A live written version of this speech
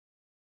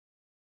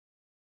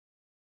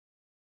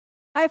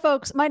Hi,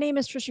 folks. My name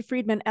is Trisha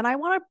Friedman, and I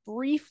want to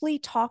briefly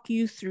talk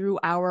you through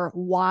our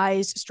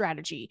WISE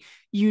strategy.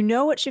 You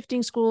know, at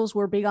Shifting Schools,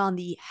 we're big on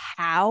the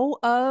how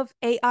of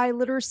AI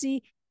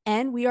literacy,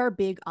 and we are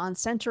big on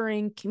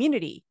centering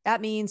community. That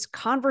means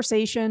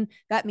conversation.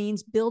 That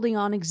means building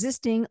on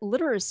existing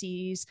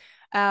literacies,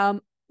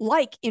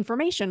 like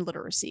information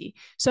literacy.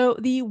 So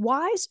the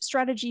WISE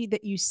strategy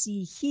that you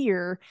see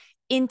here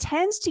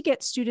intends to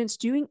get students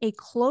doing a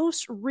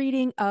close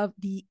reading of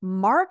the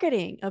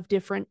marketing of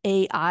different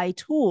AI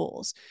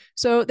tools.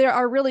 So there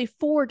are really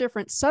 4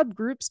 different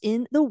subgroups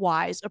in the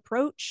WISE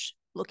approach.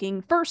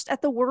 Looking first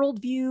at the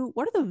worldview,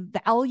 what are the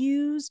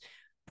values,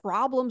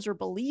 problems, or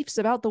beliefs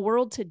about the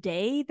world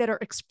today that are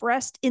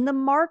expressed in the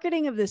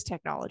marketing of this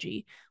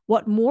technology?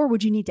 What more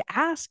would you need to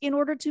ask in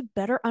order to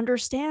better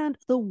understand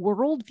the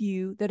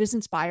worldview that has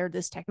inspired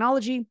this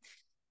technology?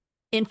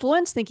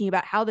 Influence, thinking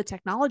about how the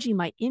technology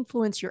might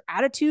influence your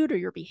attitude or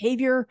your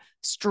behavior.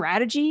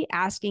 Strategy,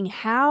 asking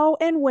how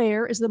and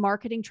where is the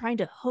marketing trying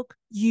to hook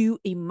you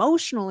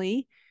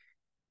emotionally.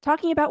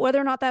 Talking about whether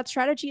or not that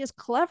strategy is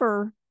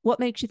clever, what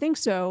makes you think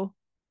so.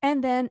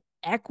 And then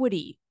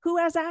equity, who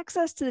has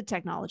access to the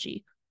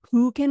technology?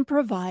 Who can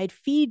provide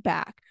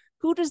feedback?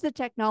 Who does the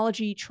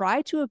technology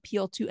try to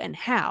appeal to and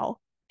how?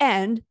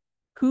 And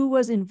who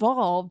was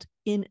involved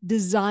in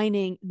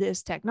designing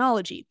this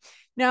technology?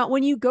 Now,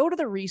 when you go to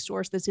the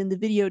resource that's in the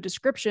video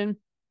description,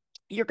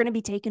 you're going to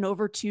be taken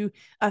over to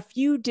a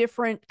few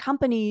different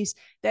companies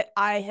that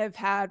I have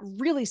had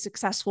really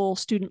successful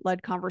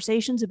student-led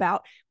conversations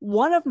about.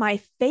 One of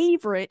my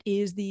favorite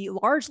is the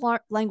large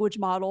language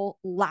model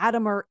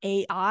Latimer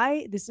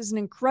AI. This is an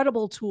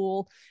incredible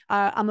tool.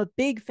 I'm a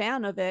big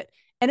fan of it,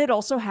 and it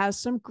also has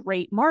some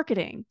great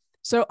marketing.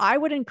 So I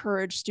would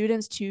encourage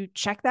students to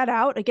check that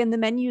out. Again, the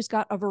menu's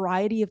got a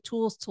variety of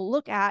tools to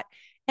look at.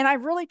 And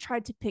I've really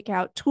tried to pick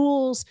out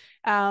tools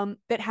that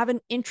have an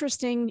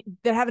interesting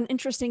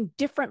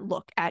different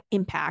look at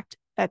impact,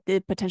 at the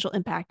potential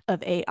impact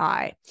of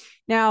AI.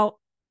 Now,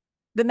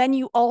 the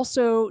menu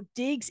also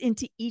digs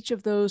into each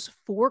of those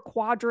 4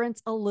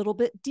 quadrants a little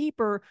bit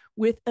deeper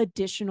with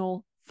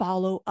additional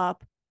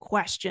follow-up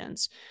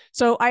questions.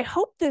 So I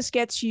hope this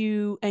gets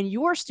you and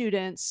your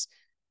students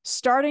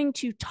starting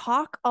to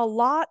talk a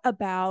lot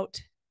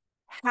about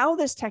how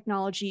this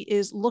technology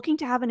is looking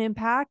to have an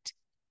impact,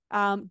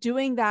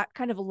 doing that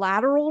kind of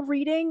lateral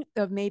reading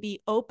of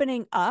maybe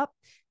opening up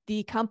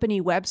the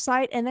company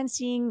website and then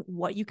seeing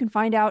what you can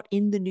find out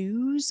in the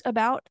news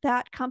about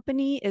that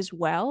company as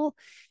well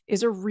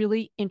is a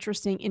really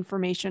interesting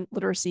information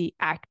literacy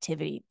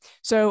activity.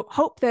 So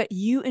hope that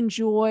you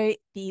enjoy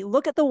the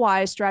look at the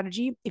WISE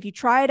strategy. If you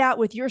try it out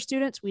with your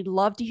students, we'd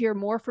love to hear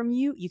more from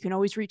you. You can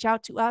always reach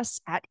out to us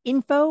at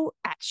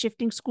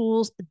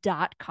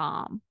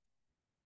info@shiftingschools.com.